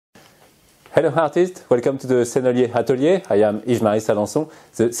Hello artists, welcome to the Sennelier Atelier. I am Yves-Marie Salençon,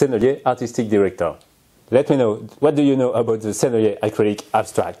 the Sennelier Artistic Director. Let me know, what do you know about the Sennelier Acrylic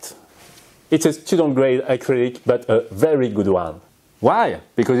Abstract? It's a student-grade acrylic, but a very good one. Why?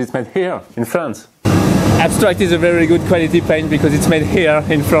 Because it's made here, in France. Abstract is a very good quality paint because it's made here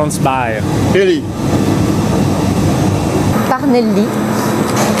in France by Eli. Sennelier.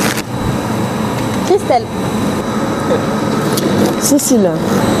 Christelle. Cécile.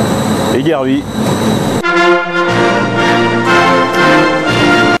 et Garvey.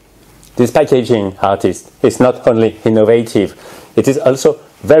 This packaging artist is not only innovative, it is also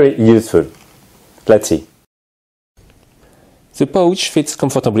very useful. Let's see. The pouch fits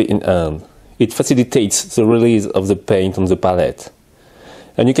comfortably in hand. It facilitates the release of the paint on the palette.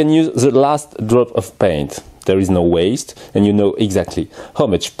 And you can use the last drop of paint. There is no waste, and you know exactly how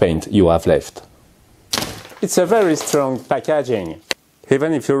much paint you have left. It's a very strong packaging.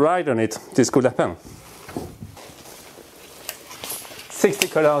 Even if you write on it, this could happen. 60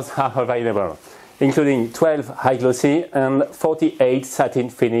 colors are available, including 12 high glossy and 48 satin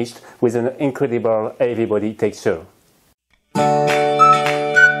finished with an incredible heavy body texture.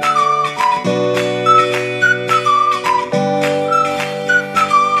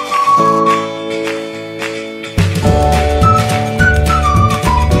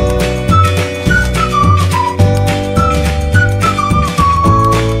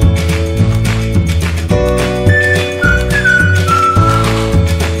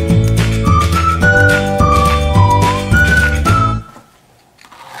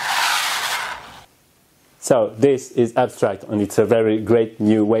 So this is abstract, and it's a very great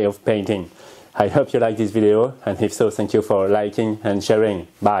new way of painting. I hope you like this video, and if so, thank you for liking and sharing.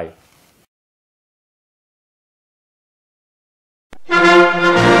 Bye!